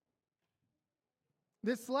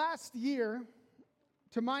This last year,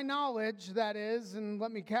 to my knowledge, that is, and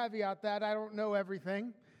let me caveat that, I don't know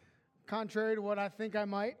everything, contrary to what I think I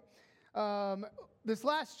might. This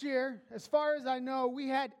last year, as far as I know, we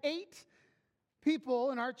had 8 people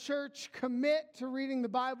in our church commit to reading the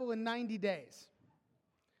Bible in 90 days.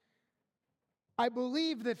 I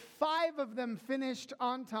believe that 5 of them finished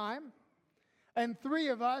on time, and 3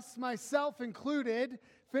 of us, myself included,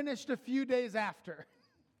 finished a few days after.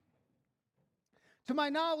 To my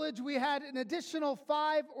knowledge, we had an additional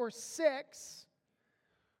 5 or 6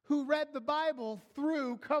 who read the Bible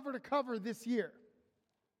through cover to cover this year.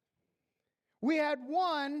 We had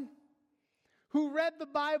 1 who read the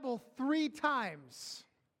Bible 3 times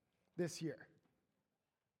this year.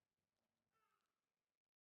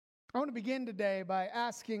 I want to begin today by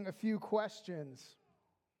asking a few questions.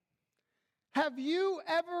 Have you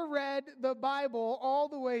ever read the Bible all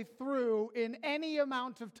the way through in any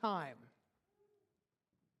amount of time?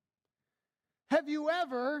 Have you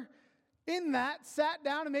ever, in that, sat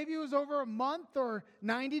down and maybe it was over a month or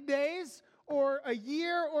 90 days or a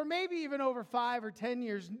year or maybe even over 5 or 10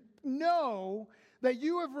 years, know that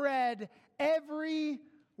you have read every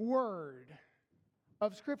word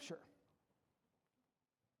of Scripture?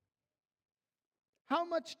 How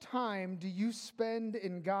much time do you spend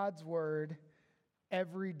in God's Word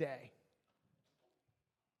every day?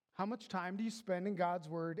 How much time do you spend in God's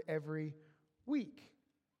Word every week?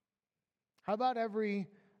 How about every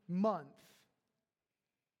month?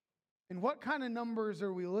 And what kind of numbers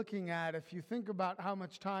are we looking at if you think about how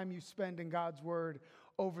much time you spend in God's Word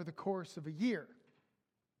over the course of a year?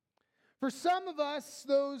 For some of us,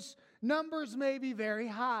 those numbers may be very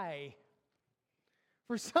high.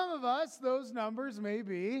 For some of us, those numbers may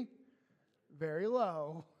be very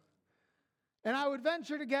low. And I would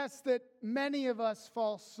venture to guess that many of us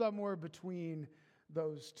fall somewhere between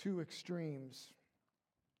those two extremes.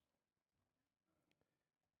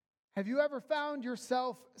 Have you ever found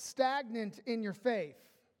yourself stagnant in your faith?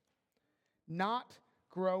 Not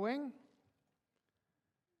growing?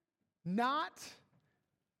 Not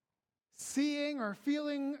seeing or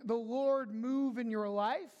feeling the Lord move in your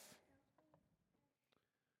life?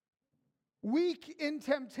 Weak in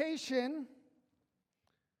temptation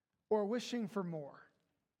or wishing for more?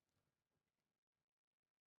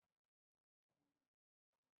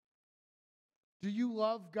 Do you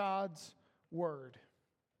love God's Word?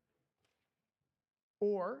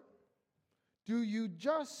 Or do you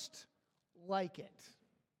just like it?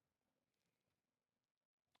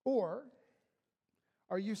 Or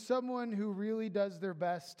are you someone who really does their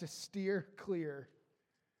best to steer clear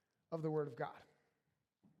of the Word of God?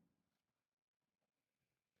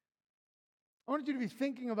 I want you to be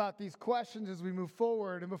thinking about these questions as we move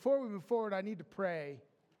forward. And before we move forward, I need to pray.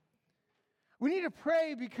 We need to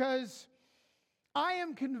pray because I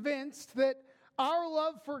am convinced that our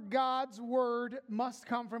love for God's Word must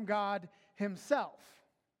come from God Himself.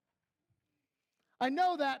 I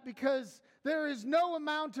know that because there is no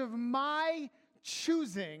amount of my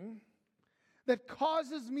choosing that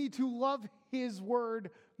causes me to love His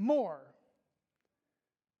Word more.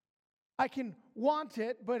 I can want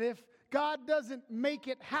it, but if God doesn't make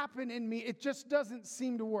it happen in me, it just doesn't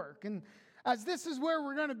seem to work. And as this is where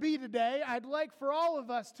we're going to be today, I'd like for all of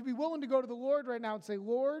us to be willing to go to the Lord right now and say,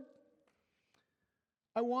 Lord,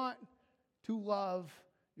 I want to love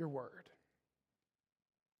your word.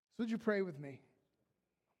 So would you pray with me?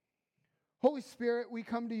 Holy Spirit, we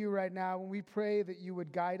come to you right now and we pray that you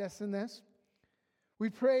would guide us in this. We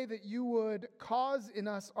pray that you would cause in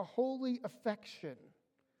us a holy affection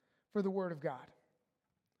for the word of God.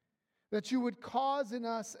 That you would cause in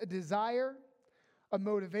us a desire, a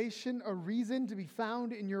motivation, a reason to be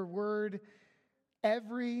found in your word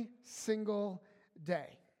every single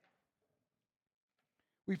day.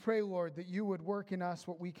 We pray, Lord, that you would work in us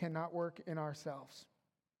what we cannot work in ourselves.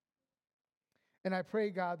 And I pray,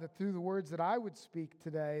 God, that through the words that I would speak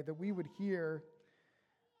today, that we would hear,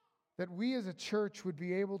 that we as a church would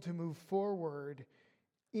be able to move forward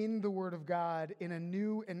in the Word of God in a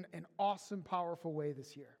new and awesome, powerful way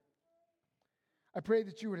this year. I pray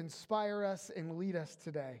that you would inspire us and lead us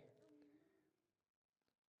today.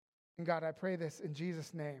 And God, I pray this in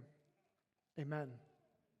Jesus' name. Amen.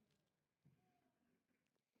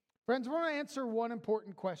 Friends, we're going to answer one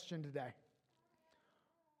important question today.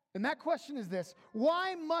 And that question is this: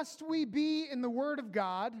 why must we be in the Word of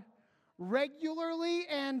God regularly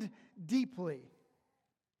and deeply?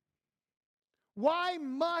 Why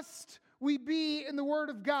must we be in the Word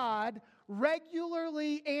of God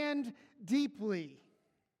regularly and deeply?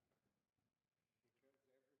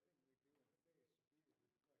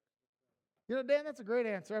 You know, Dan, that's a great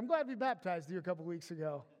answer. I'm glad we baptized you a couple weeks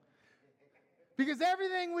ago. Because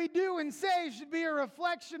everything we do and say should be a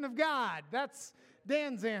reflection of God. That's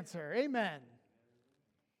Dan's answer. Amen.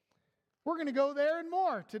 We're going to go there and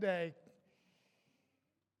more today.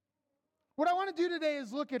 What I want to do today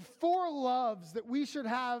is look at 4 loves that we should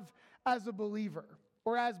have as a believer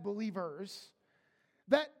or as believers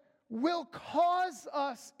that will cause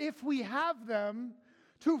us, if we have them,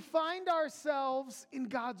 to find ourselves in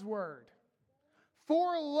God's Word.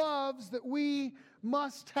 4 loves that we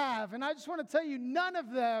must have. And I just want to tell you, none of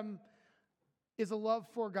them is a love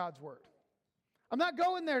for God's Word. I'm not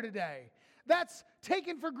going there today. That's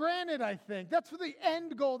taken for granted, I think. That's the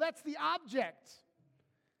end goal. That's the object.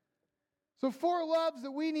 So 4 loves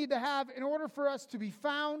that we need to have in order for us to be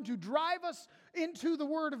found, to drive us into the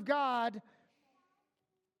Word of God,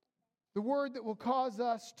 the Word that will cause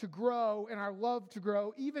us to grow and our love to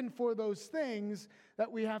grow, even for those things that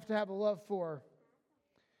we have to have a love for.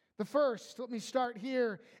 The first, let me start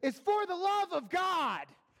here, is for the love of God.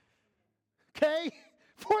 Okay?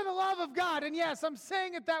 For the love of God. And yes, I'm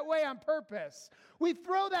saying it that way on purpose. We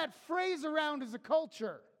throw that phrase around as a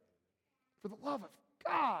culture. For the love of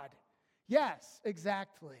God. Yes,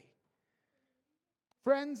 exactly.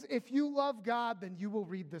 Friends, if you love God, then you will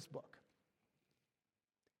read this book.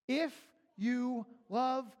 If you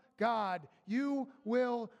love God, you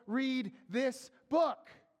will read this book.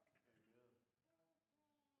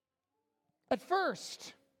 At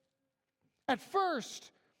first,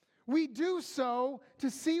 we do so to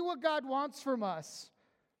see what God wants from us,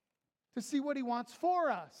 to see what He wants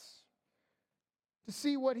for us, to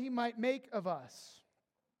see what He might make of us.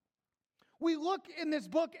 We look in this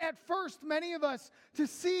book at first, many of us, to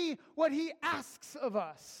see what He asks of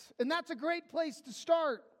us. And that's a great place to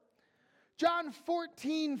start. John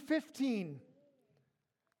 14:15.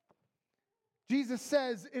 Jesus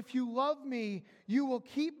says, if you love me, you will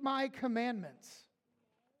keep my commandments.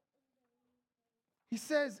 He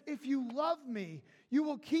says, if you love me, you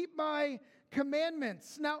will keep my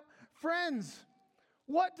commandments. Now, friends,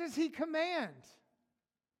 what does He command?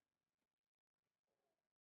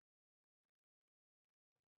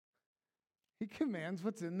 He commands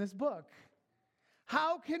what's in this book.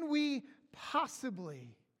 How can we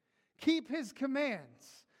possibly keep His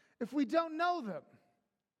commands if we don't know them?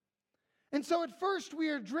 And so at first we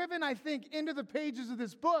are driven, I think, into the pages of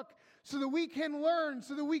this book so that we can learn,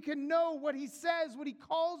 so that we can know what He says, what He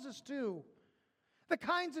calls us to, the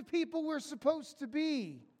kinds of people we're supposed to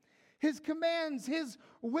be, His commands, His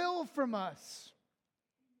will from us.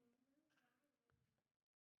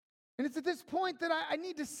 And it's at this point that I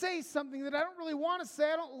need to say something that I don't really want to say.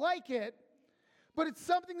 I don't like it. But it's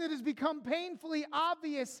something that has become painfully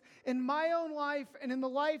obvious in my own life and in the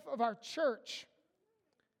life of our church.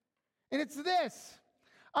 And it's this.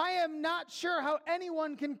 I am not sure how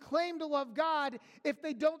anyone can claim to love God if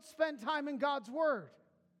they don't spend time in God's Word.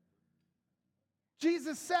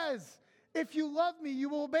 Jesus says, if you love me, you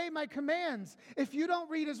will obey my commands. If you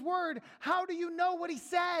don't read His Word, how do you know what He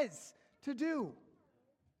says to do?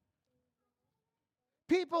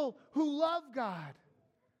 People who love God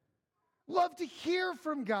love to hear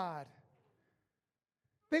from God.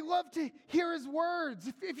 They love to hear His words.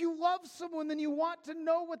 If you love someone, then you want to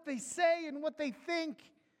know what they say and what they think.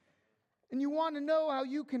 And you want to know how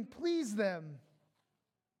you can please them.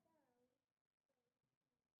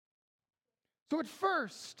 So at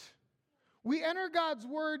first, we enter God's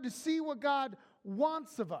Word to see what God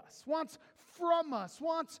wants of us, wants from us,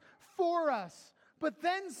 wants for us. But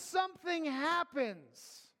then something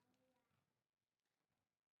happens.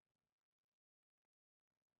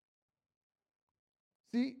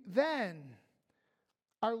 See, then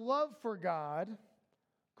our love for God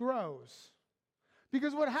grows.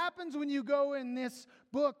 Because what happens when you go in this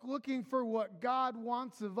book looking for what God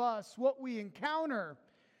wants of us, what we encounter,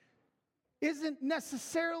 isn't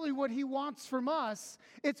necessarily what He wants from us.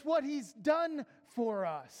 It's what He's done for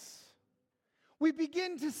us. We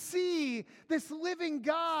begin to see this living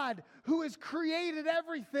God who has created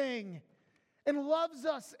everything and loves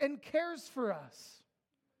us and cares for us.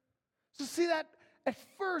 So see that at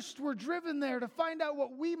first we're driven there to find out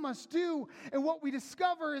what we must do, and what we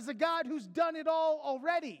discover is a God who's done it all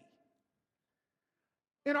already.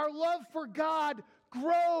 And our love for God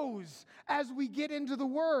grows as we get into the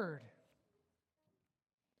Word.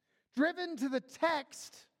 Driven to the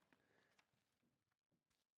text,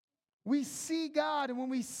 we see God, and when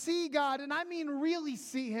we see God, and I mean really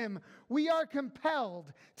see Him, we are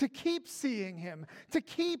compelled to keep seeing Him, to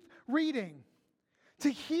keep reading,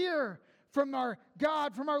 to hear from our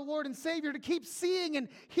God, from our Lord and Savior, to keep seeing and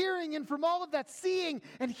hearing, and from all of that seeing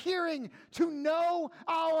and hearing to know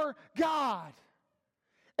our God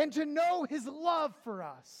and to know His love for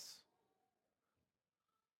us.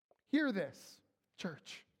 Hear this,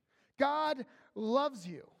 church. God loves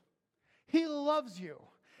you. He loves you.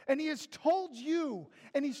 And He has told you,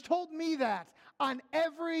 and He's told me that on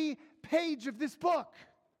every page of this book.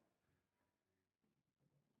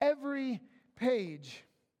 Every page.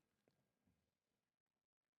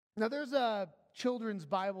 Now, there's a children's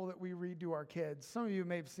Bible that we read to our kids. Some of you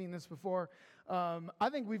may have seen this before. I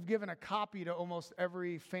think we've given a copy to almost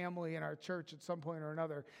every family in our church at some point or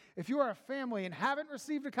another. If you are a family and haven't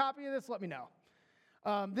received a copy of this, let me know.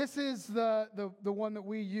 This is the one that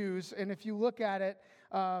we use, and if you look at it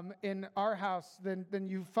in our house, then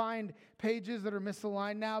you find pages that are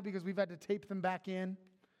misaligned now because we've had to tape them back in.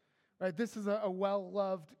 Right? This is a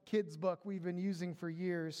well-loved kids book we've been using for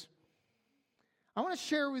years. I want to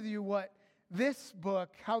share with you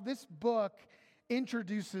how this book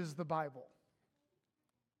introduces the Bible.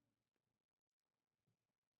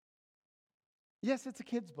 Yes, it's a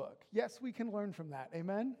kid's book. Yes, we can learn from that.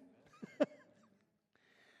 Amen?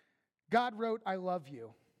 God wrote, "I love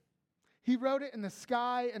you." He wrote it in the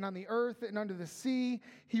sky and on the earth and under the sea.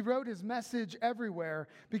 He wrote His message everywhere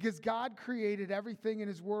because God created everything in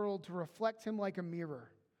His world to reflect Him like a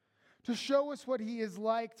mirror, to show us what He is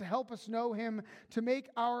like, to help us know Him, to make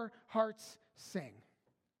our hearts sing.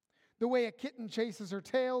 The way a kitten chases her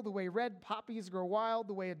tail, the way red poppies grow wild,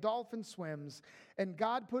 the way a dolphin swims. And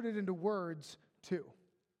God put it into words too.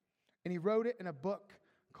 And He wrote it in a book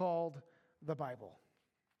called the Bible.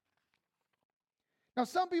 Now,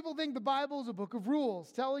 some people think the Bible is a book of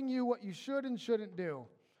rules, telling you what you should and shouldn't do.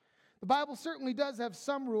 The Bible certainly does have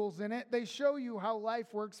some rules in it. They show you how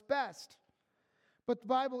life works best. But the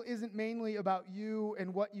Bible isn't mainly about you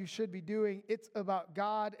and what you should be doing. It's about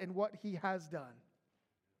God and what He has done.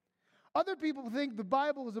 Other people think the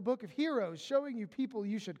Bible is a book of heroes, showing you people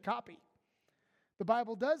you should copy. The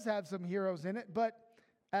Bible does have some heroes in it, but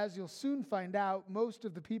as you'll soon find out, most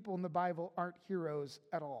of the people in the Bible aren't heroes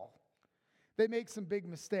at all. They make some big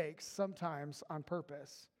mistakes, sometimes on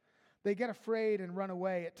purpose. They get afraid and run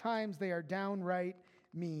away. At times, they are downright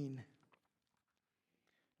mean.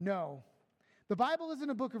 No, the Bible isn't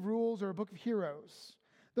a book of rules or a book of heroes.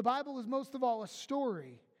 The Bible is most of all a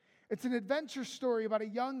story. It's an adventure story about a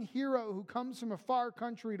young hero who comes from a far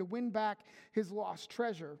country to win back his lost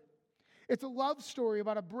treasure. It's a love story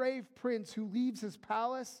about a brave prince who leaves his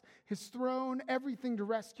palace, his throne, everything to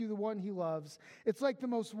rescue the one he loves. It's like the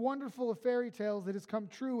most wonderful of fairy tales that has come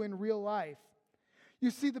true in real life.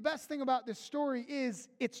 You see, the best thing about this story is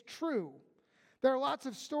it's true. There are lots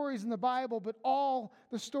of stories in the Bible, but all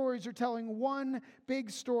the stories are telling one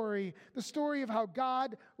big story, the story of how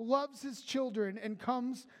God loves His children and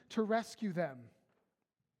comes to rescue them.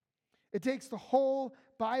 It takes the whole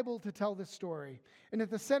Bible to tell this story. And at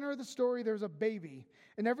the center of the story, there's a baby.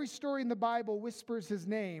 And every story in the Bible whispers His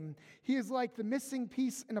name. He is like the missing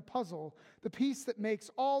piece in a puzzle, the piece that makes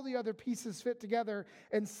all the other pieces fit together,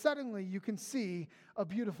 and suddenly you can see a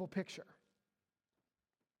beautiful picture.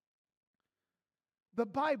 The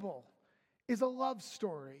Bible is a love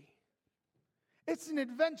story. It's an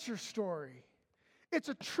adventure story. It's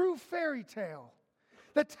a true fairy tale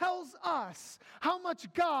that tells us how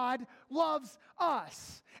much God loves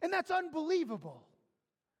us. And that's unbelievable.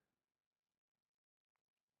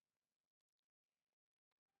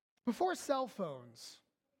 Before cell phones,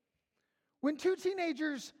 when two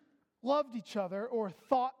teenagers loved each other, or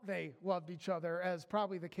thought they loved each other, as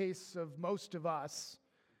probably the case of most of us,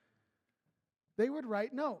 they would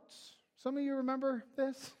write notes. Some of you remember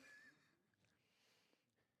this?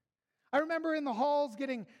 I remember in the halls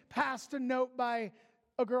getting passed a note by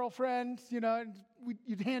a girlfriend, and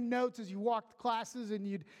you'd hand notes as you walked classes, and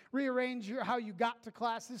you'd rearrange how you got to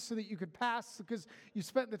classes so that you could pass, because you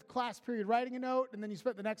spent the class period writing a note, and then you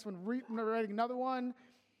spent the next one writing another one.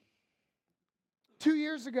 2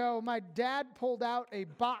 years ago, my dad pulled out a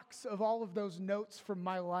box of all of those notes from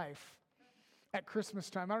my life at Christmas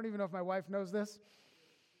time. I don't even know if my wife knows this.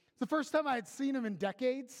 It's the first time I had seen them in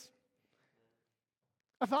decades.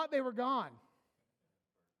 I thought they were gone.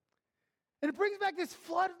 And it brings back this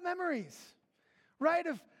flood of memories, right,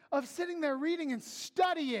 of sitting there reading and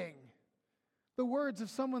studying the words of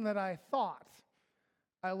someone that I thought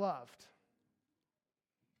I loved.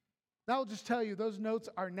 Now I'll just tell you, those notes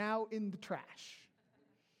are now in the trash.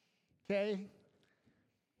 Okay?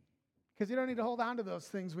 Because you don't need to hold on to those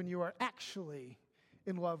things when you are actually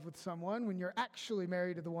in love with someone, when you're actually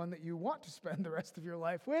married to the one that you want to spend the rest of your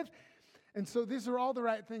life with. And so these are all the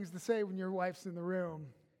right things to say when your wife's in the room.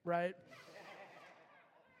 right?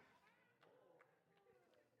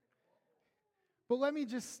 But let me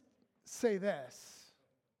just say this.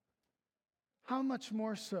 How much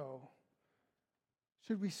more so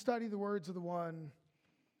should we study the words of the one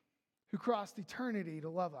who crossed eternity to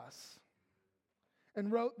love us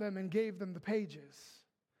and wrote them and gave them the pages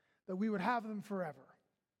that we would have them forever?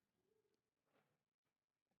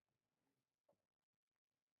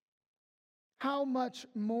 How much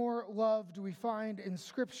more love do we find in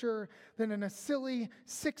Scripture than in a silly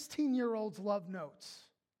 16-year-old's love notes?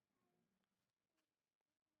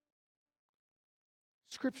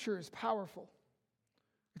 Scripture is powerful.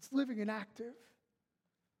 It's living and active.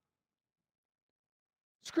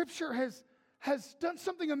 Scripture has done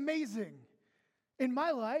something amazing in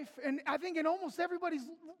my life, and I think in almost everybody's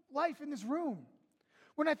life in this room.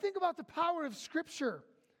 When I think about the power of Scripture,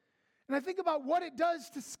 and I think about what it does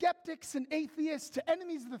to skeptics and atheists, to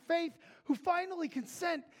enemies of the faith, who finally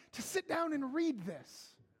consent to sit down and read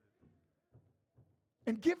this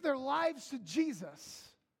and give their lives to Jesus.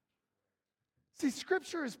 See,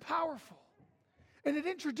 Scripture is powerful, and it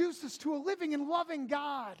introduces us to a living and loving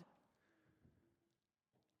God.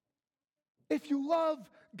 If you love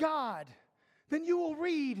God, then you will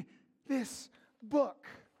read this book.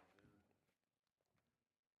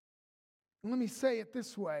 And let me say it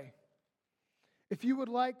this way. If you would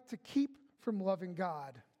like to keep from loving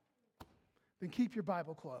God, then keep your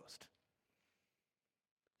Bible closed.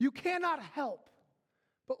 You cannot help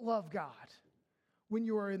but love God when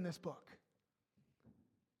you are in this book.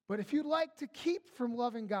 But if you'd like to keep from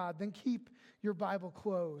loving God, then keep your Bible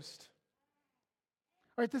closed.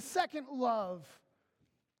 All right, the second love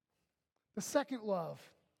is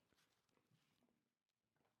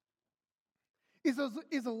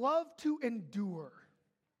a love to endure.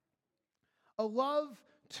 A love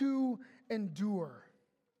to endure.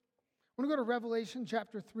 I want to go to Revelation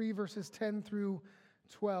chapter 3, verses 10 through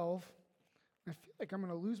 12. I feel like I'm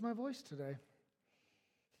going to lose my voice today.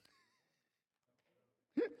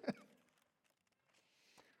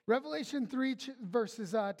 Revelation 3,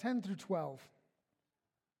 verses 10 through 12.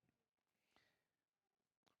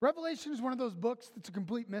 Revelation is one of those books that's a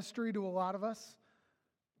complete mystery to a lot of us.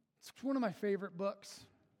 It's one of my favorite books.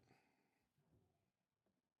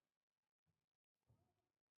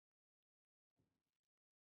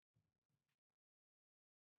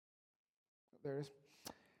 There it is.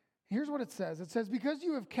 Here's what it says. It says, because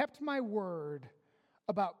you have kept my word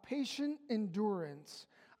about patient endurance,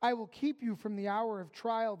 I will keep you from the hour of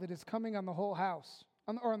trial that is coming on the whole house,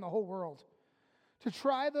 or on the whole world, to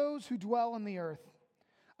try those who dwell on the earth.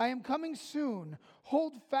 I am coming soon.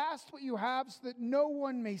 Hold fast what you have so that no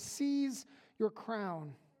one may seize your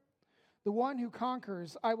crown. The one who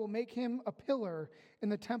conquers, I will make him a pillar in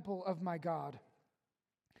the temple of my God.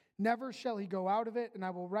 Never shall he go out of it, and I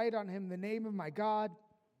will write on him the name of my God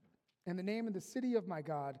and the name of the city of my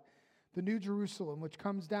God, the new Jerusalem, which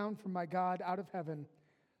comes down from my God out of heaven,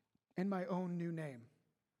 and my own new name.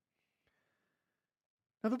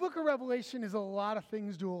 Now, the book of Revelation is a lot of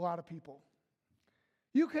things to a lot of people.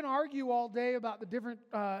 You can argue all day about the different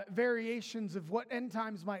variations of what end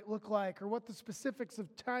times might look like, or what the specifics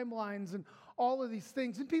of timelines and all of these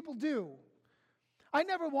things, and people do. I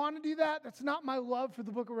never want to do that. That's not my love for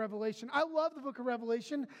the book of Revelation. I love the book of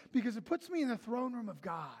Revelation because it puts me in the throne room of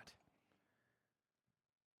God.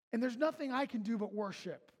 And there's nothing I can do but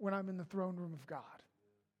worship when I'm in the throne room of God.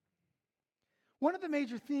 One of the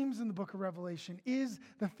major themes in the book of Revelation is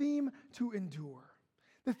the theme to endure.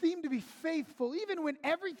 The theme to be faithful even when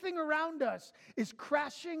everything around us is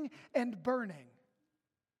crashing and burning.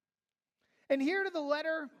 And here to the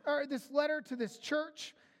letter, or this letter to this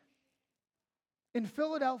church in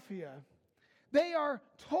Philadelphia, they are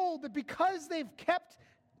told that because they've kept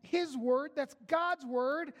His word, that's God's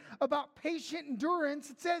word, about patient endurance,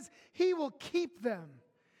 it says He will keep them.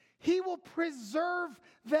 He will preserve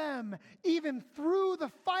them even through the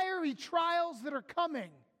fiery trials that are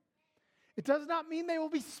coming. It does not mean they will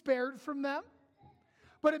be spared from them,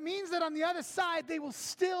 but it means that on the other side, they will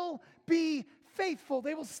still be faithful.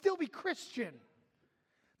 They will still be Christian.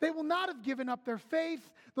 They will not have given up their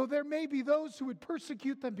faith, though there may be those who would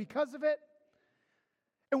persecute them because of it.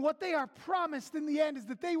 And what they are promised in the end is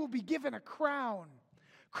that they will be given a crown.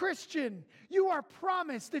 Christian, you are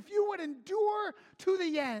promised, if you would endure to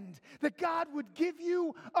the end, that God would give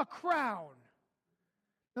you a crown.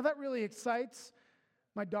 Now that really excites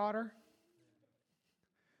my daughter.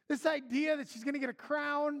 This idea that she's going to get a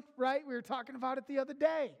crown, right? We were talking about it the other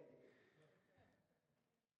day.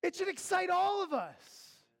 It should excite all of us.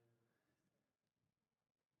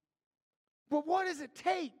 But what does it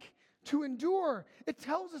take to endure. It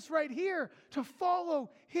tells us right here to follow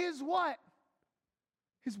His what?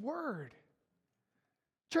 His word.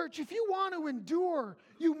 Church, if you want to endure,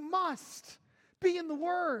 you must be in the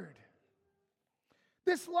Word.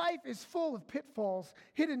 This life is full of pitfalls,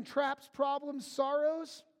 hidden traps, problems,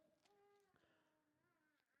 sorrows.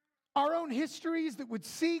 Our own histories that would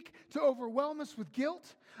seek to overwhelm us with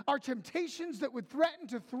guilt. Our temptations that would threaten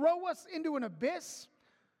to throw us into an abyss.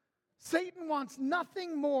 Satan wants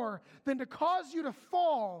nothing more than to cause you to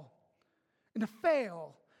fall and to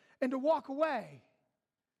fail and to walk away.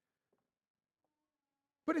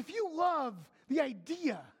 But if you love the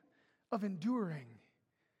idea of enduring,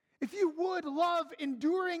 if you would love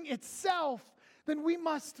enduring itself, then we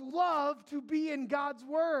must love to be in God's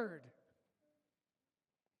Word.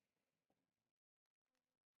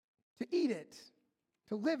 To eat it,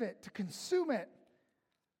 to live it, to consume it.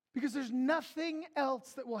 Because there's nothing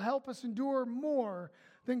else that will help us endure more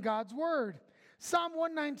than God's Word. Psalm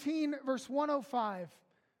 119, verse 105.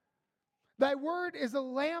 Thy word is a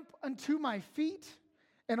lamp unto my feet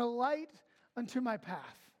and a light unto my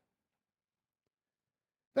path.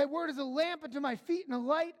 Thy word is a lamp unto my feet and a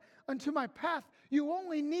light unto my path. You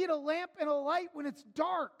only need a lamp and a light when it's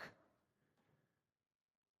dark.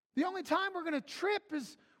 The only time we're going to trip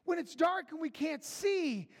is when it's dark and we can't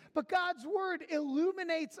see. But God's word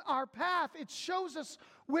illuminates our path. It shows us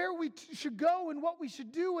where we should go and what we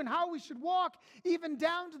should do and how we should walk, even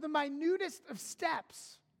down to the minutest of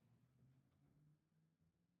steps.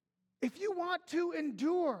 If you want to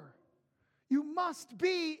endure, you must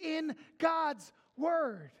be in God's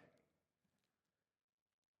Word.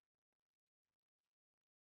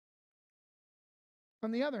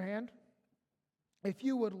 On the other hand, if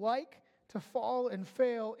you would like to fall and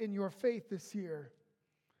fail in your faith this year,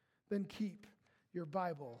 then keep your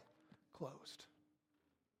Bible closed.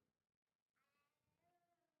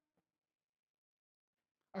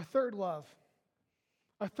 Our third love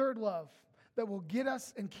that will get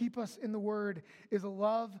us and keep us in the Word is a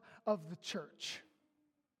love of the church.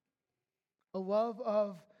 A love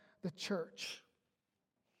of the church.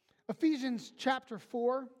 Ephesians chapter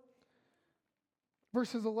 4,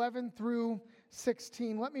 verses 11 through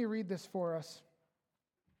 16. Let me read this for us.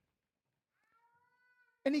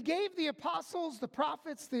 And He gave the apostles, the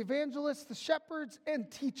prophets, the evangelists, the shepherds,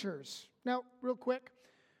 and teachers. Now, real quick.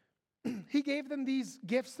 He gave them these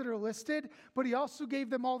gifts that are listed, but He also gave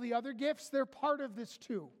them all the other gifts. They're part of this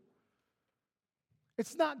too.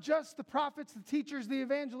 It's not just the prophets, the teachers, the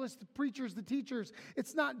evangelists, the preachers, the teachers.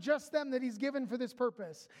 It's not just them that He's given for this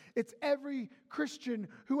purpose. It's every Christian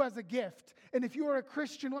who has a gift. And if you are a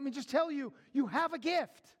Christian, let me just tell you, you have a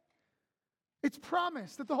gift. It's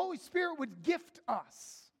promised that the Holy Spirit would gift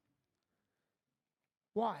us.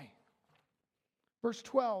 Why? Verse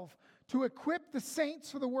 12, to equip the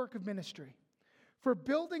saints for the work of ministry, for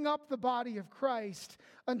building up the body of Christ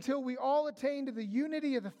until we all attain to the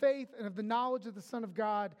unity of the faith and of the knowledge of the Son of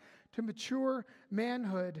God, to mature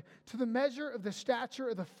manhood, to the measure of the stature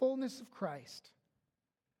of the fullness of Christ,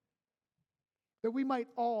 that we might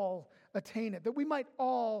all attain it, that we might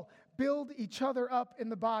all build each other up in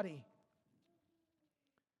the body.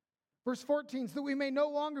 Verse 14, so that we may no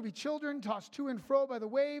longer be children tossed to and fro by the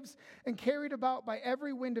waves and carried about by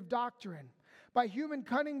every wind of doctrine, by human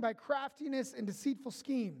cunning, by craftiness and deceitful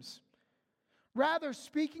schemes. Rather,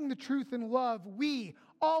 speaking the truth in love, we,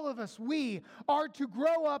 all of us, we are to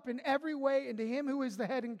grow up in every way into Him who is the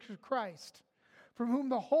head, into Christ, from whom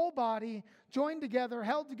the whole body, joined together,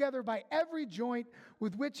 held together by every joint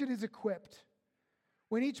with which it is equipped,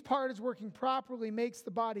 when each part is working properly, makes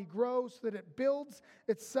the body grow so that it builds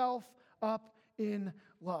itself up in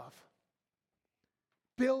love.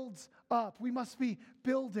 Builds up. We must be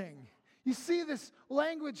building. You see this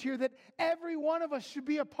language here that every one of us should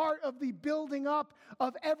be a part of the building up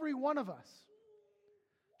of every one of us.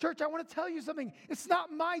 Church, I want to tell you something. It's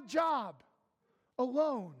not my job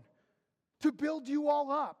alone to build you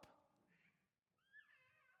all up.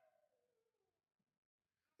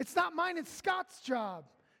 It's not mine and Scott's job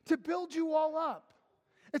to build you all up.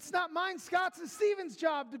 It's not mine, Scott's, and Stephen's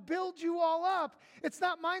job to build you all up. It's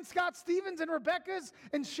not mine, Scott, Stephen's, and Rebecca's,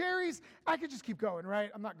 and Sherry's. I could just keep going, right?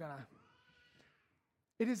 I'm not gonna.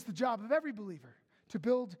 It is the job of every believer to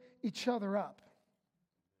build each other up.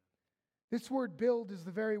 This word build is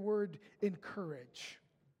the very word encourage.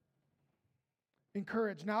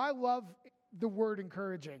 Encourage. Now, I love the word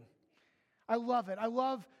encouraging. I love it. I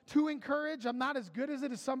love to encourage. I'm not as good as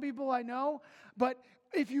it as some people I know, but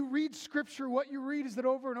if you read Scripture, what you read is that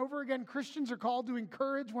over and over again, Christians are called to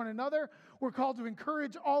encourage one another. We're called to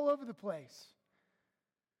encourage all over the place.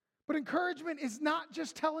 But encouragement is not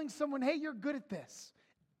just telling someone, hey, you're good at this.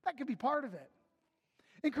 That could be part of it.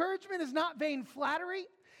 Encouragement is not vain flattery.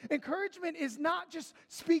 Encouragement is not just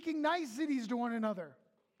speaking niceties to one another.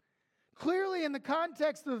 Clearly, in the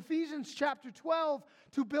context of Ephesians chapter 12,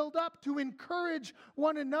 to build up, to encourage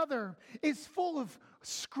one another is full of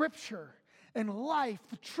Scripture and life,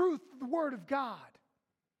 the truth of the Word of God.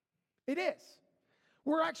 It is.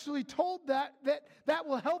 We're actually told that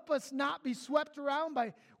will help us not be swept around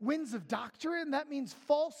by winds of doctrine. That means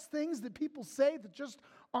false things that people say that just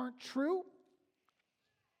aren't true.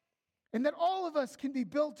 And that all of us can be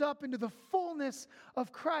built up into the fullness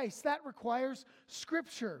of Christ. That requires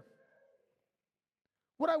Scripture.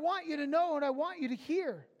 What I want you to know and I want you to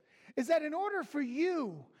hear is that in order for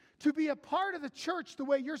you to be a part of the church the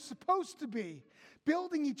way you're supposed to be,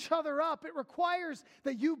 building each other up, it requires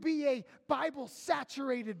that you be a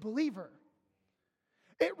Bible-saturated believer.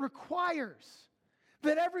 It requires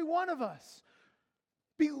that every one of us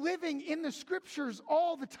be living in the Scriptures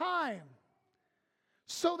all the time,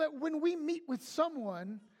 so that when we meet with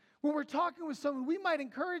someone, when we're talking with someone, we might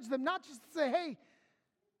encourage them not just to say, hey,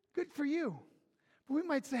 good for you, but we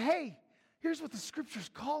might say, hey, here's what the Scripture's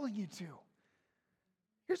calling you to.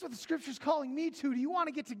 Here's what the Scripture's calling me to. Do you want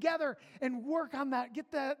to get together and work on that,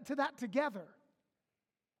 get to that together?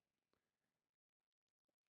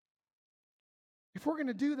 If we're going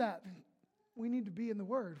to do that, then we need to be in the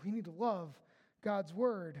Word. We need to love God's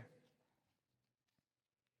Word.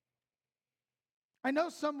 I know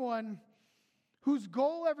someone whose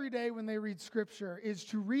goal every day when they read Scripture is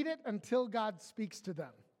to read it until God speaks to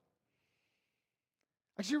them.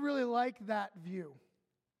 I actually really like that view.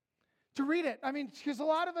 To read it. I mean, because a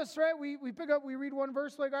lot of us, right, we pick up, we read one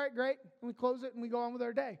verse, like, all right, great, and we close it and we go on with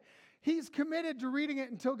our day. He's committed to reading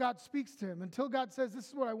it until God speaks to him, until God says, this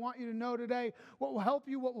is what I want you to know today, what will help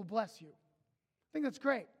you, what will bless you. I think that's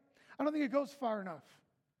great. I don't think it goes far enough.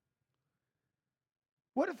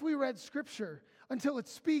 What if we read Scripture until it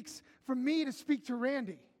speaks from me to speak to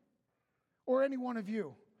Randy or any one of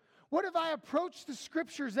you? What if I approached the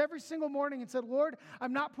Scriptures every single morning and said, Lord,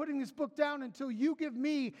 I'm not putting this book down until you give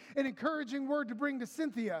me an encouraging word to bring to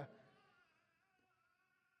Cynthia,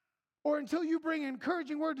 or until you bring an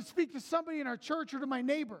encouraging word to speak to somebody in our church or to my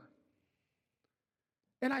neighbor.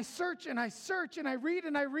 And I search and I search and I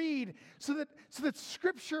read so that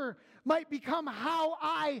Scripture might become how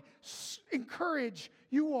I encourage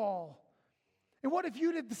you all. And what if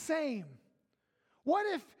you did the same? What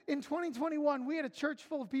if in 2021 we had a church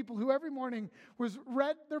full of people who every morning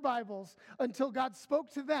read their Bibles until God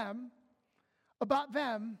spoke to them about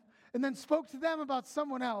them and then spoke to them about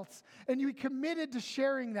someone else, and you committed to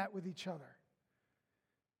sharing that with each other?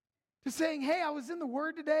 To saying, hey, I was in the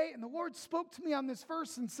Word today and the Lord spoke to me on this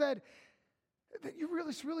verse and said that you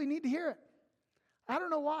really need to hear it. I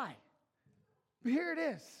don't know why, but here it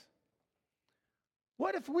is.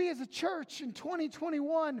 What if we as a church in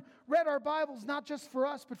 2021 read our Bibles not just for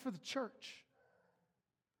us, but for the church,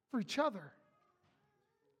 for each other?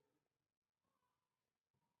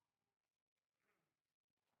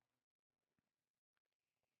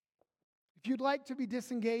 If you'd like to be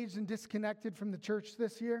disengaged and disconnected from the church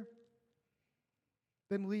this year,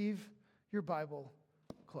 then leave your Bible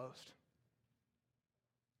closed.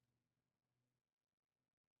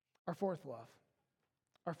 Our fourth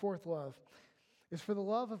love is for the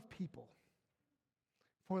love of people.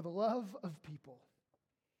 For the love of people.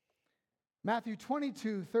 Matthew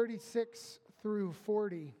 22, 36 through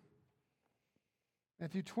 40.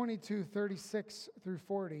 Matthew 22, 36 through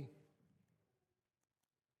 40.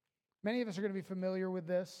 Many of us are going to be familiar with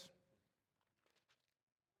this.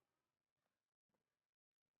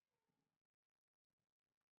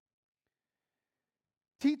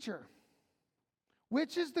 Teacher,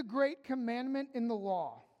 which is the great commandment in the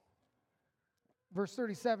law? Verse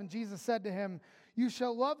 37, Jesus said to him, you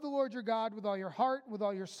shall love the Lord your God with all your heart, with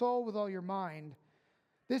all your soul, with all your mind.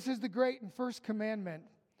 This is the great and first commandment.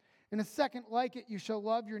 And a second like it, you shall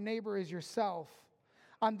love your neighbor as yourself.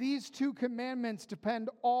 On these two commandments depend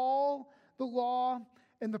all the law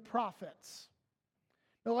and the prophets.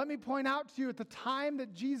 Now let me point out to you, at the time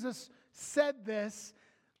that Jesus said this,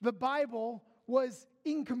 the Bible was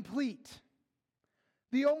incomplete.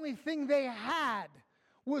 The only thing they had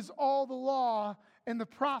was all the law and the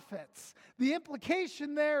prophets. The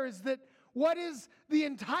implication there is that what is the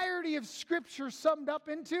entirety of Scripture summed up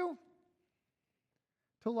into?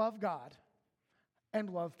 To love God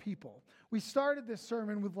and love people. We started this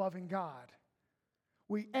sermon with loving God.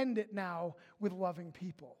 We end it now with loving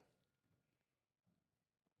people.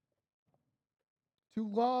 To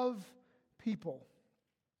love people.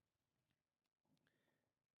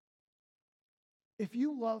 If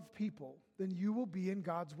you love people, then you will be in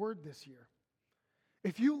God's Word this year.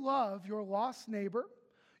 If you love your lost neighbor,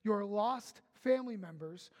 your lost family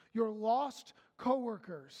members, your lost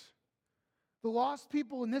coworkers, the lost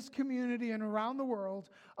people in this community and around the world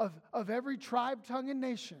of every tribe, tongue, and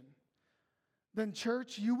nation, then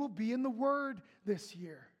church, you will be in the Word this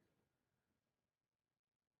year.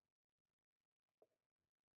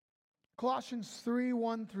 Colossians 3,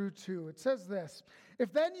 1 through 2. It says this: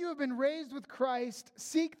 If then you have been raised with Christ,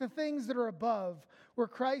 seek the things that are above, where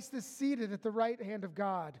Christ is seated at the right hand of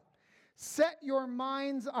God. Set your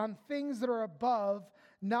minds on things that are above,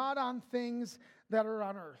 not on things that are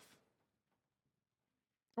on earth.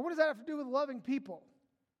 And what does that have to do with loving people?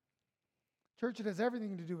 Church, it has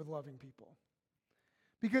everything to do with loving people.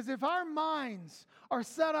 Because if our minds are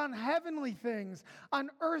set on heavenly things,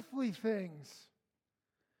 on earthly things,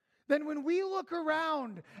 then when we look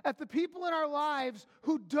around at the people in our lives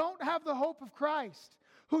who don't have the hope of Christ,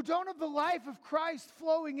 who don't have the life of Christ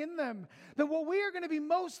flowing in them, then what we are going to be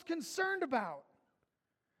most concerned about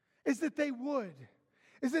is that they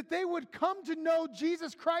would come to know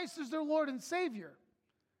Jesus Christ as their Lord and Savior.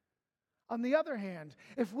 On the other hand,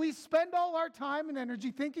 if we spend all our time and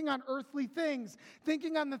energy thinking on earthly things,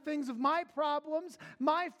 thinking on the things of my problems,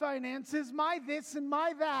 my finances, my this and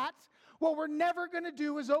my that, what we're never going to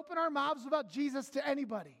do is open our mouths about Jesus to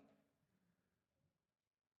anybody.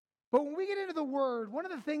 But when we get into the Word, one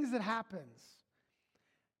of the things that happens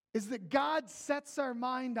is that God sets our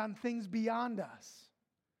mind on things beyond us.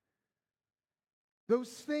 Those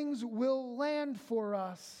things will land for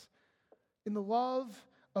us in the love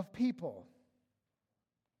of people.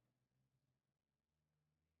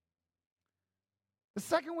 The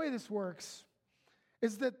second way this works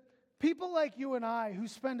is that people like you and I who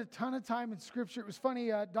spend a ton of time in Scripture, it was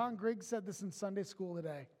funny, Don Griggs said this in Sunday school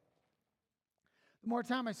today. The more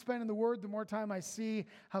time I spend in the Word, the more time I see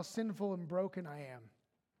how sinful and broken I am.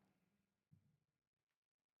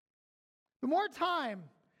 The more time,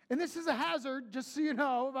 and this is a hazard, just so you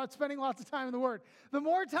know, about spending lots of time in the Word. The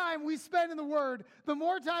more time we spend in the Word, the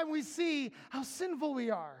more time we see how sinful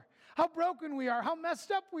we are, how broken we are, how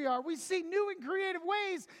messed up we are. We see new and creative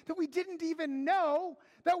ways that we didn't even know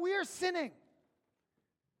that we are sinning.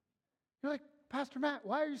 You're like, Pastor Matt,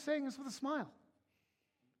 why are you saying this with a smile?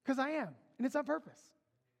 Because I am, and it's on purpose.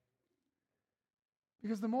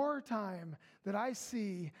 Because the more time that I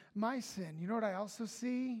see my sin, you know what I also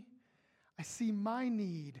see? I see my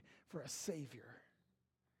need for a Savior.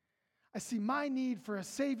 I see my need for a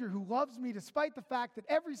Savior who loves me despite the fact that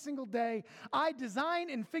every single day I design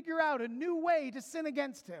and figure out a new way to sin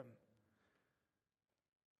against Him.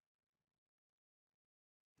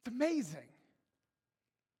 It's amazing.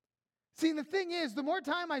 See, the thing is, the more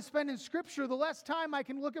time I spend in Scripture, the less time I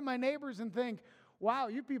can look at my neighbors and think, wow,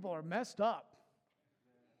 you people are messed up.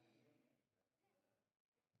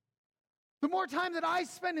 The more time that I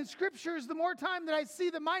spend in Scriptures, the more time that I see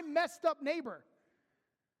that my messed up neighbor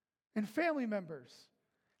and family members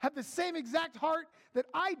have the same exact heart that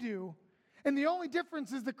I do, and the only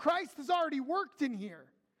difference is that Christ has already worked in here.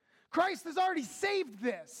 Christ has already saved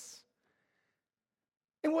this.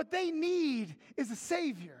 And what they need is a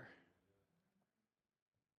Savior.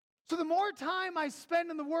 So the more time I spend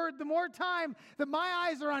in the Word, the more time that my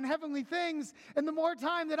eyes are on heavenly things, and the more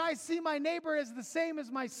time that I see my neighbor as the same as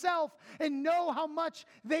myself and know how much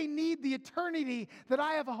they need the eternity that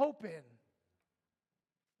I have a hope in.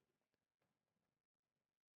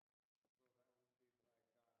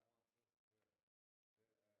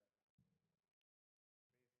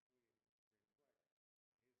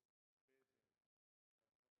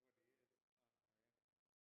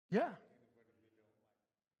 Yeah.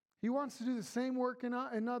 He wants to do the same work in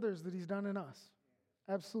others that He's done in us.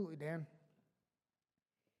 Absolutely, Dan.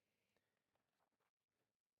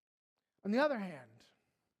 On the other hand,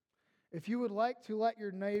 if you would like to let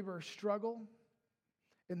your neighbor struggle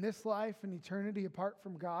in this life and eternity apart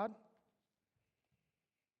from God,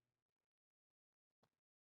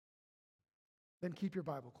 then keep your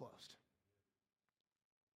Bible closed.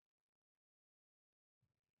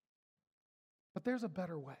 But there's a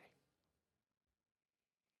better way.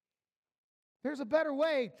 There's a better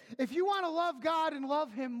way. If you want to love God and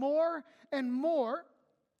love Him more and more,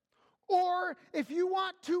 or if you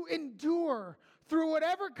want to endure through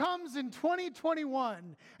whatever comes in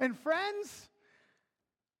 2021, and friends,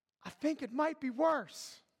 I think it might be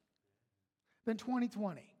worse than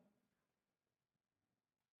 2020.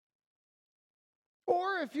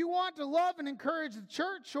 Or if you want to love and encourage the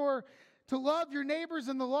church, or to love your neighbors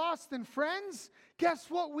and the lost and friends,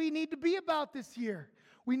 guess what we need to be about this year?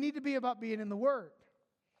 We need to be about being in the Word.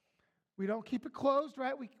 We don't keep it closed,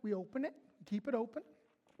 right? We open it, keep it open.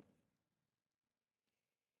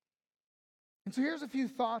 And so here's a few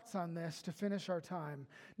thoughts on this to finish our time.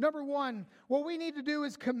 Number one, what we need to do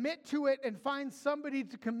is commit to it and find somebody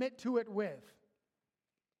to commit to it with.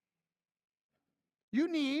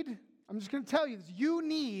 I'm just going to tell you this, you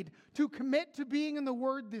need to commit to being in the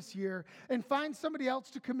Word this year and find somebody else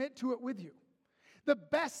to commit to it with you. The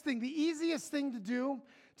best thing, the easiest thing to do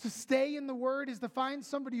to stay in the Word is to find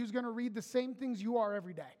somebody who's going to read the same things you are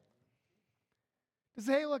every day. To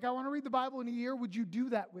say, hey, look, I want to read the Bible in a year. Would you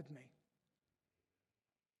do that with me?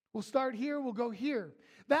 We'll start here. We'll go here.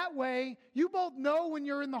 That way, you both know when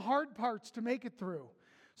you're in the hard parts to make it through.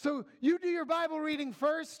 So you do your Bible reading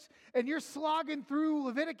first, and you're slogging through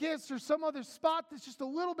Leviticus or some other spot that's just a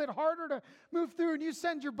little bit harder to move through, and you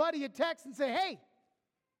send your buddy a text and say, hey,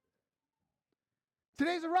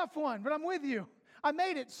 today's a rough one, but I'm with you. I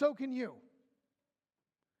made it, so can you.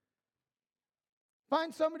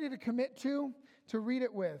 Find somebody to commit to read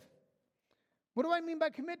it with. What do I mean by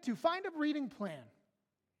commit to? Find a reading plan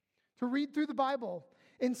to read through the Bible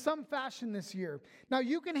in some fashion this year. Now,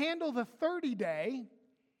 you can handle the 30-day.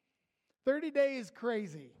 30 days is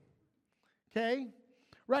crazy, okay?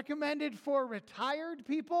 Recommended for retired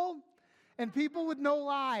people and people with no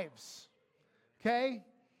lives, okay?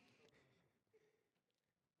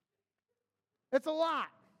 It's a lot.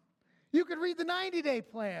 You could read the 90-day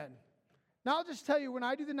plan. Now, I'll just tell you, when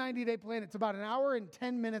I do the 90-day plan, it's about an hour and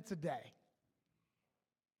 10 minutes a day.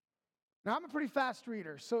 Now, I'm a pretty fast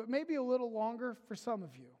reader, so it may be a little longer for some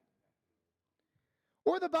of you.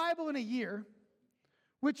 Or the Bible in a year,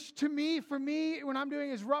 which for me, when I'm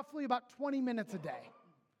doing is roughly about 20 minutes a day.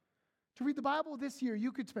 To read the Bible this year,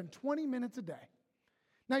 you could spend 20 minutes a day.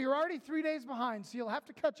 Now, you're already 3 days behind, so you'll have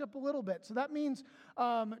to catch up a little bit. So that means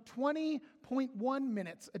 20.1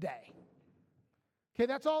 minutes a day. Okay,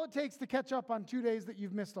 that's all it takes to catch up on 2 days that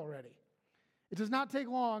you've missed already. It does not take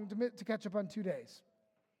long to catch up on 2 days.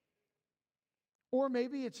 Or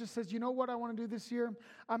maybe it just says, you know what I want to do this year?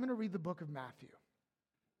 I'm going to read the book of Matthew.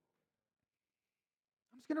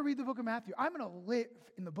 I'm just going to read the book of Matthew. I'm going to live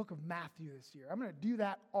in the book of Matthew this year. I'm going to do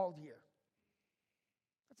that all year.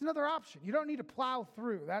 That's another option. You don't need to plow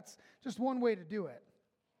through. That's just one way to do it.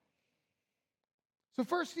 So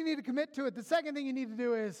first you need to commit to it. The second thing you need to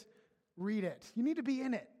do is read it. You need to be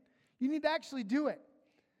in it. You need to actually do it.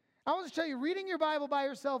 I want to tell you, reading your Bible by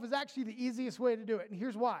yourself is actually the easiest way to do it. And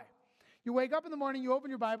here's why. You wake up in the morning, you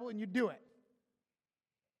open your Bible, and you do it.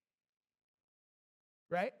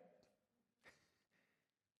 Right?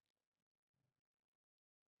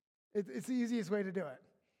 It's the easiest way to do it.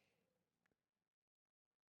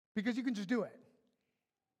 Because you can just do it.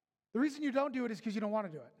 The reason you don't do it is because you don't want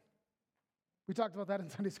to do it. We talked about that in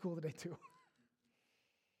Sunday school today too.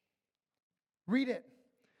 Read it.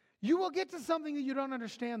 You will get to something that you don't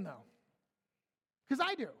understand though. Because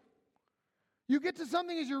I do. You get to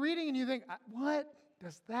something as you're reading and you think, what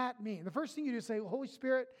does that mean? The first thing you do is say, Holy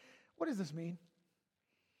Spirit, what does this mean?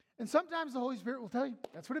 And sometimes the Holy Spirit will tell you,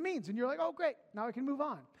 that's what it means. And you're like, oh, great, now I can move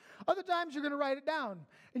on. Other times you're going to write it down.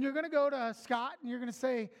 And you're going to go to Scott and you're going to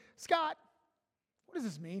say, Scott, what does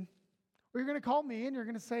this mean? Or you're going to call me and you're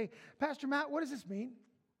going to say, Pastor Matt, what does this mean?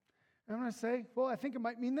 And I'm going to say, well, I think it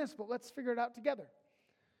might mean this, but let's figure it out together.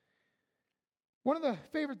 One of the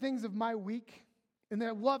favorite things of my week, and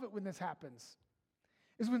I love it when this happens,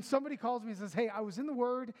 is when somebody calls me and says, hey, I was in the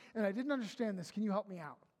Word and I didn't understand this. Can you help me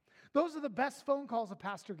out? Those are the best phone calls a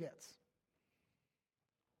pastor gets.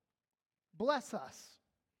 Bless us.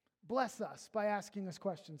 Bless us by asking us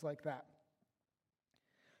questions like that.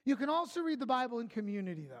 You can also read the Bible in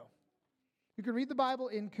community, though. You can read the Bible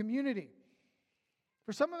in community.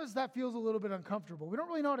 For some of us, that feels a little bit uncomfortable. We don't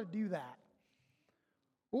really know how to do that.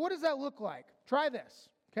 Well, what does that look like? Try this,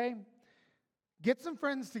 okay? Get some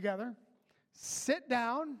friends together, sit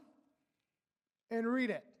down, and read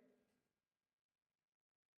it.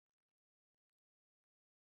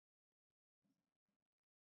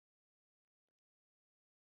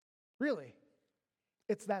 Really,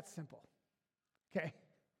 it's that simple, okay?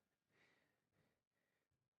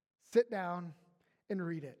 Sit down and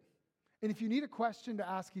read it. And if you need a question to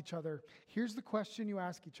ask each other, here's the question you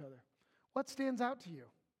ask each other. What stands out to you?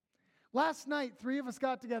 Last night, 3 of us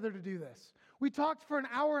got together to do this. We talked for an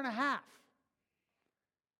hour and a half.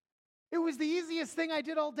 It was the easiest thing I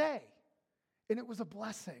did all day, and it was a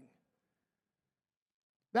blessing.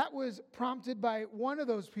 That was prompted by one of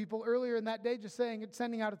those people earlier in that day just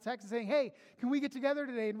sending out a text and saying, hey, can we get together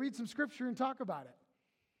today and read some scripture and talk about it?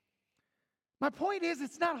 My point is,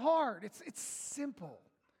 it's not hard. It's simple.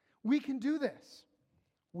 We can do this.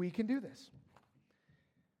 We can do this.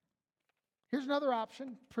 Here's another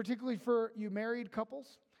option, particularly for you married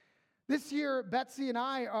couples. This year, Betsy and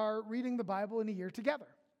I are reading the Bible in a year together.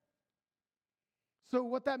 So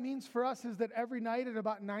what that means for us is that every night at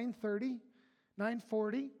about 9:30,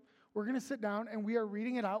 9:40, we're going to sit down and we are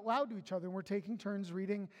reading it out loud to each other. And we're taking turns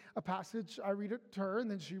reading a passage. I read it to her, and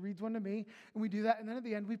then she reads one to me. And we do that, and then at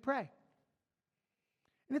the end we pray.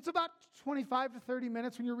 And it's about 25 to 30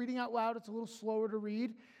 minutes. When you're reading out loud, it's a little slower to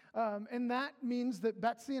read. And that means that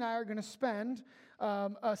Betsy and I are going to spend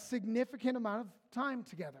a significant amount of time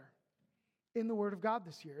together in the Word of God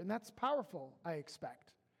this year. And that's powerful, I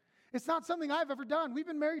expect. It's not something I've ever done. We've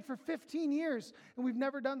been married for 15 years, and we've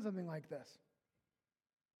never done something like this.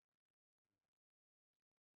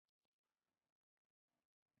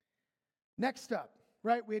 Next up,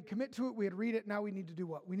 right? We had commit to it, we had read it, now we need to do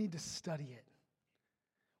what? We need to study it.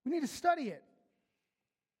 We need to study it.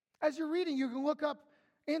 As you're reading, you can look up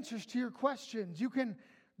answers to your questions. You can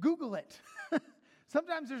Google it.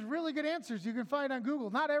 Sometimes there's really good answers you can find on Google.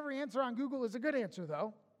 Not every answer on Google is a good answer,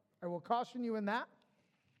 though. I will caution you in that.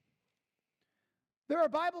 There are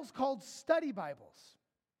Bibles called study Bibles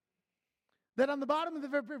that on the bottom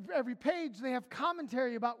of every page, they have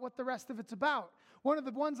commentary about what the rest of it's about. One of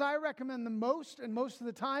the ones I recommend the most, and most of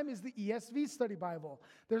the time, is the ESV Study Bible.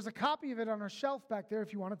 There's a copy of it on our shelf back there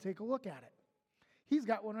if you want to take a look at it. He's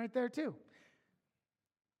got one right there too.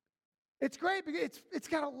 It's great because it's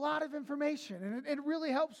got a lot of information, and it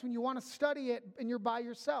really helps when you want to study it and you're by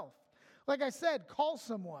yourself. Like I said, call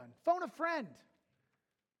someone, phone a friend,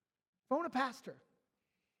 phone a pastor.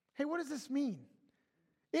 Hey, what does this mean?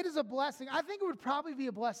 It is a blessing. I think it would probably be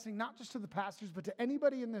a blessing, not just to the pastors, but to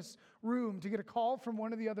anybody in this room to get a call from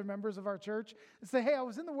one of the other members of our church and say, hey, I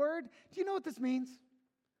was in the Word. Do you know what this means?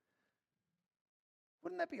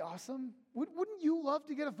 Wouldn't that be awesome? Wouldn't you love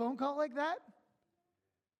to get a phone call like that?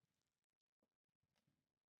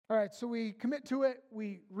 All right, so we commit to it,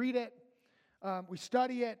 we read it, we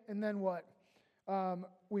study it, and then what?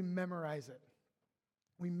 We memorize it.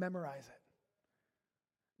 We memorize it.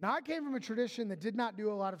 Now, I came from a tradition that did not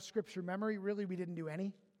do a lot of scripture memory. Really, we didn't do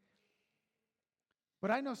any. But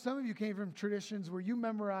I know some of you came from traditions where you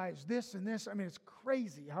memorized this and this. I mean, it's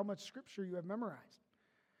crazy how much scripture you have memorized.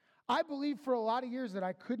 I believed for a lot of years that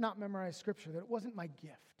I could not memorize scripture, that it wasn't my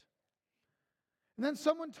gift. And then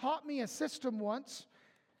someone taught me a system once,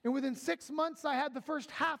 and within 6 months, I had the first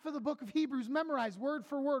half of the book of Hebrews memorized, word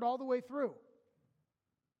for word, all the way through.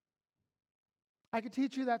 I could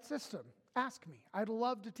teach you that system. Ask me. I'd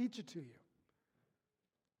love to teach it to you.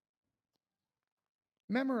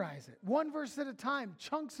 Memorize it. One verse at a time,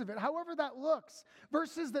 chunks of it, however that looks.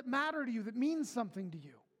 Verses that matter to you, that mean something to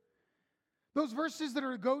you. Those verses that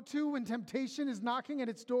are a go-to when temptation is knocking at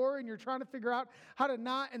its door and you're trying to figure out how to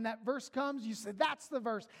not, and that verse comes, you say, that's the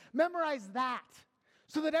verse. Memorize that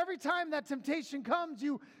so that every time that temptation comes,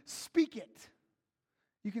 you speak it.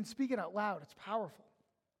 You can speak it out loud. It's powerful.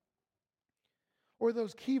 Or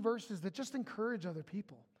those key verses that just encourage other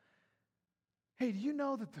people. Hey, do you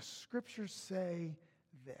know that the scriptures say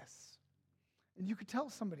this? And you could tell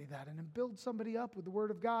somebody that and then build somebody up with the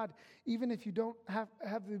Word of God, even if you don't have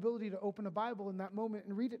the ability to open a Bible in that moment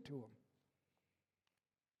and read it to them.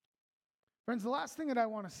 Friends, the last thing that I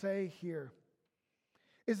want to say here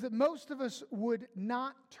is that most of us would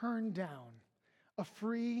not turn down a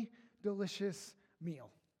free, delicious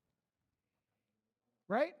meal.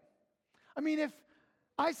 Right? I mean, if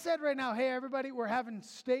I said right now, hey, everybody, we're having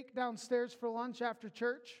steak downstairs for lunch after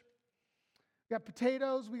church. We got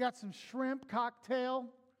potatoes, we got some shrimp, cocktail.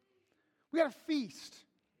 We got a feast,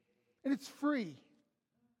 and it's free.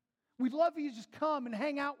 We'd love for you to just come and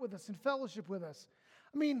hang out with us and fellowship with us.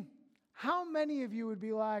 I mean, how many of you would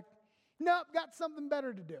be like, nope, got something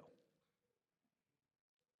better to do?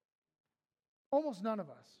 Almost none of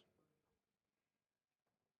us.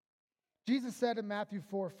 Jesus said in Matthew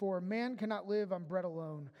 4:4, man cannot live on bread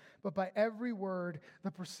alone, but by every word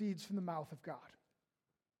that proceeds from the mouth of God.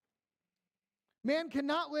 Man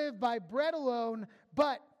cannot live by bread alone,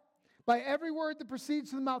 but by every word that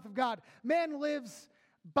proceeds from the mouth of God. Man lives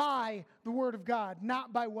by the word of God,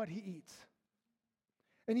 not by what he eats.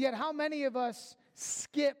 And yet, how many of us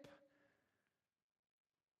skip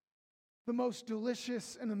the most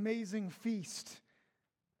delicious and amazing feast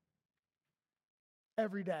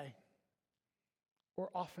every day or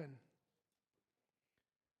often?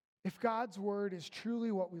 If God's word is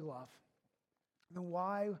truly what we love, then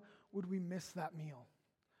why would we miss that meal?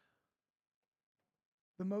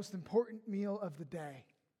 The most important meal of the day.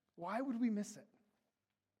 Why would we miss it?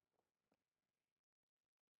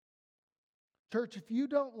 Church, if you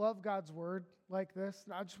don't love God's word like this,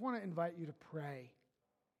 I just want to invite you to pray.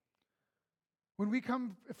 When we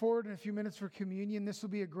come forward in a few minutes for communion, this will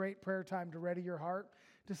be a great prayer time to ready your heart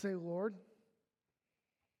to say, Lord,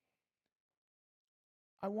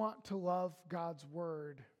 I want to love God's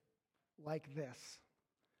word like this.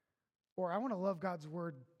 Or I want to love God's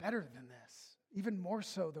word better than this, even more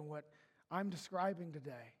so than what I'm describing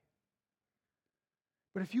today.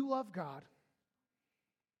 But if you love God,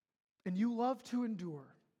 and you love to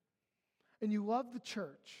endure, and you love the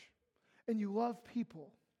church, and you love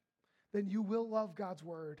people, then you will love God's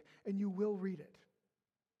word, and you will read it.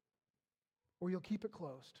 Or you'll keep it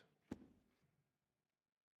closed.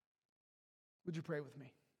 Would you pray with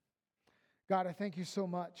me? God, I thank you so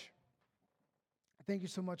much. I thank you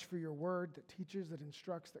so much for your word that teaches, that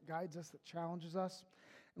instructs, that guides us, that challenges us.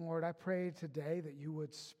 And Lord, I pray today that you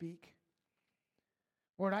would speak.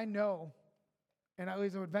 Lord, I know, and at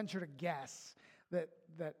least I would venture to guess, that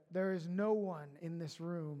there is no one in this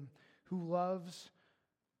room who loves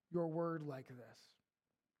your word like this.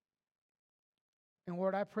 And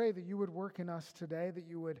Lord, I pray that you would work in us today, that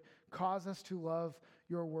you would cause us to love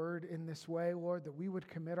your word in this way, Lord, that we would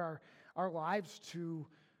commit our lives to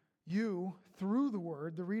you through the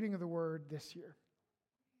word, the reading of the word this year.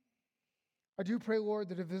 I do pray, Lord,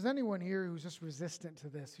 that if there's anyone here who's just resistant to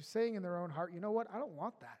this, who's saying in their own heart, you know what, I don't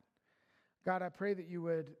want that. God, I pray that you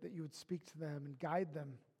would speak to them and guide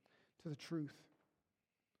them to the truth.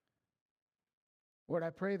 Lord, I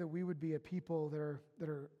pray that we would be a people that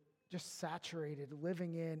are just saturated,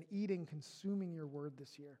 living in, eating, consuming your word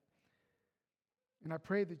this year. And I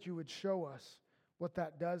pray that you would show us what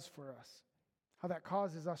that does for us, how that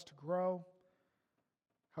causes us to grow,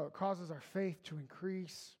 how it causes our faith to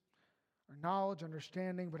increase, our knowledge,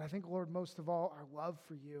 understanding, but I think, Lord, most of all, our love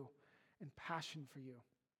for you and passion for you.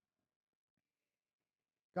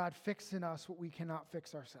 God, fix in us what we cannot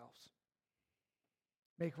fix ourselves.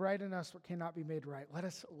 Make right in us what cannot be made right. Let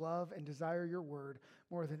us love and desire your word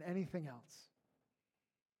more than anything else,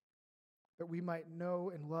 that we might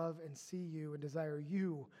know and love and see you and desire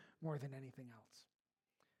you more than anything else.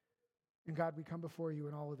 And God, we come before you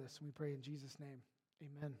in all of this, and we pray in Jesus' name.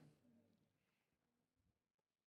 Amen.